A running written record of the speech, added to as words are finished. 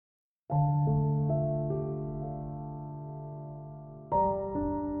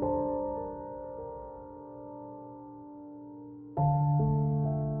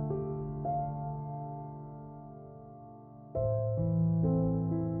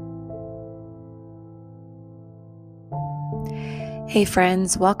Hey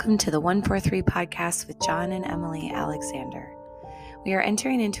friends, welcome to the 143 podcast with John and Emily Alexander. We are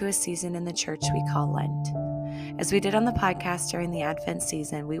entering into a season in the church we call Lent. As we did on the podcast during the Advent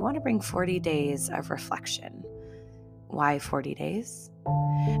season, we want to bring 40 days of reflection. Why 40 days?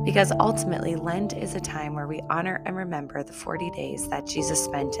 Because ultimately, Lent is a time where we honor and remember the 40 days that Jesus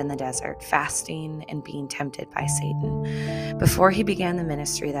spent in the desert, fasting and being tempted by Satan, before he began the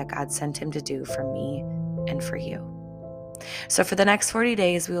ministry that God sent him to do for me and for you. So for the next 40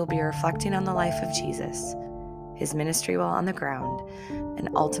 days, we will be reflecting on the life of Jesus, his ministry while on the ground, and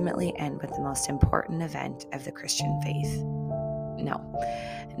ultimately end with the most important event of the Christian faith. No,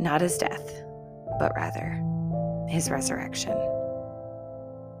 not his death, but rather his resurrection.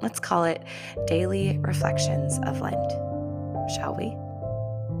 Let's call it Daily Reflections of Lent, shall we?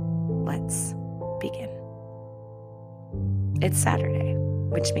 Let's begin. It's Saturday,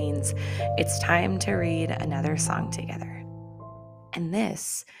 which means it's time to read another song together. And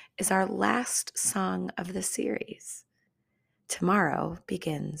this is our last song of the series. Tomorrow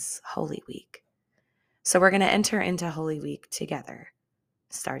begins Holy Week. So we're going to enter into Holy Week together,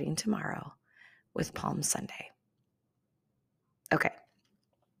 starting tomorrow with Palm Sunday. Okay,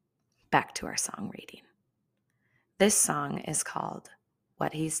 back to our song reading. This song is called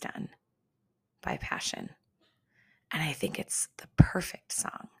What He's Done by Passion. And I think it's the perfect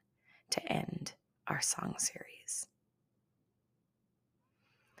song to end our song series.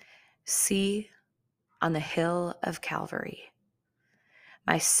 See, on the hill of Calvary,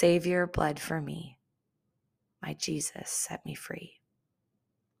 my Savior bled for me. My Jesus set me free.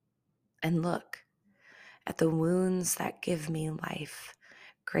 And look at the wounds that give me life,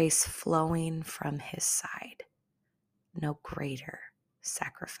 grace flowing from his side. No greater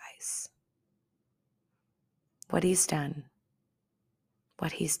sacrifice. What he's done.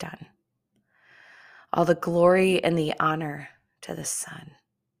 What he's done. All the glory and the honor to the Son.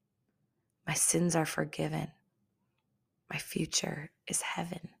 My sins are forgiven. My future is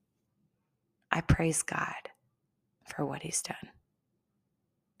heaven. I praise God for what he's done.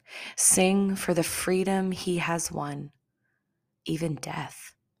 Sing for the freedom he has won. Even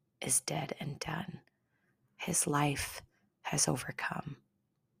death is dead and done. His life has overcome.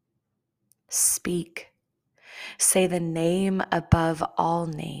 Speak. Say the name above all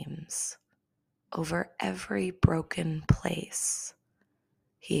names. Over every broken place,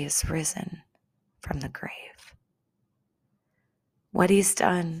 he is risen from the grave. What he's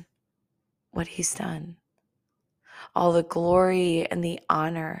done, what he's done. All the glory and the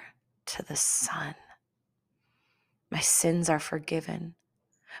honor to the Son. My sins are forgiven.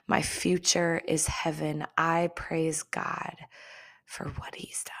 My future is heaven. I praise God for what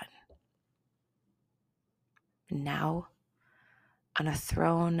he's done. Now, on a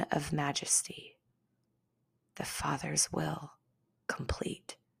throne of majesty, the Father's will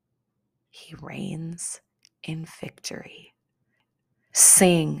complete. He reigns in victory.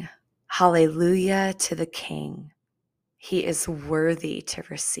 Sing hallelujah to the King. He is worthy to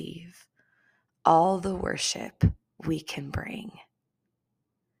receive all the worship we can bring.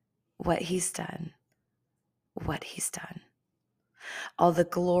 What he's done, what he's done. All the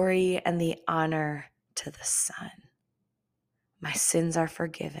glory and the honor to the Son. My sins are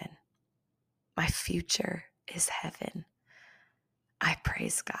forgiven. My future is heaven. I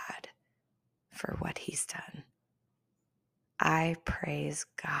praise God for what he's done. I praise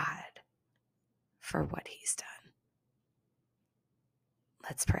God for what he's done.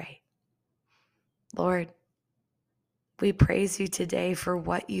 Let's pray. Lord, we praise you today for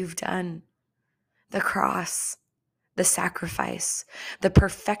what you've done. The cross, the sacrifice, the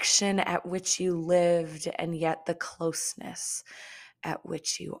perfection at which you lived, and yet the closeness at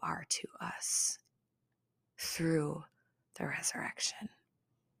which you are to us through the resurrection.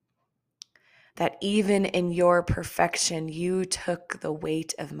 That even in your perfection, you took the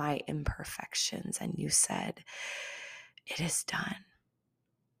weight of my imperfections and you said, it is done.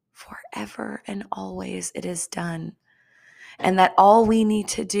 Forever and always it is done. And that all we need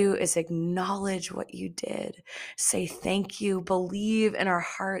to do is acknowledge what you did. Say thank you. Believe in our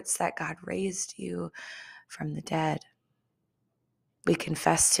hearts that God raised you from the dead. We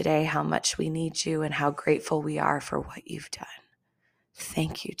confess today how much we need you and how grateful we are for what you've done.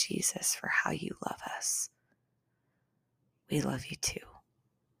 Thank you, Jesus, for how you love us. We love you too.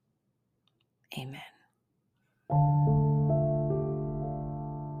 Amen.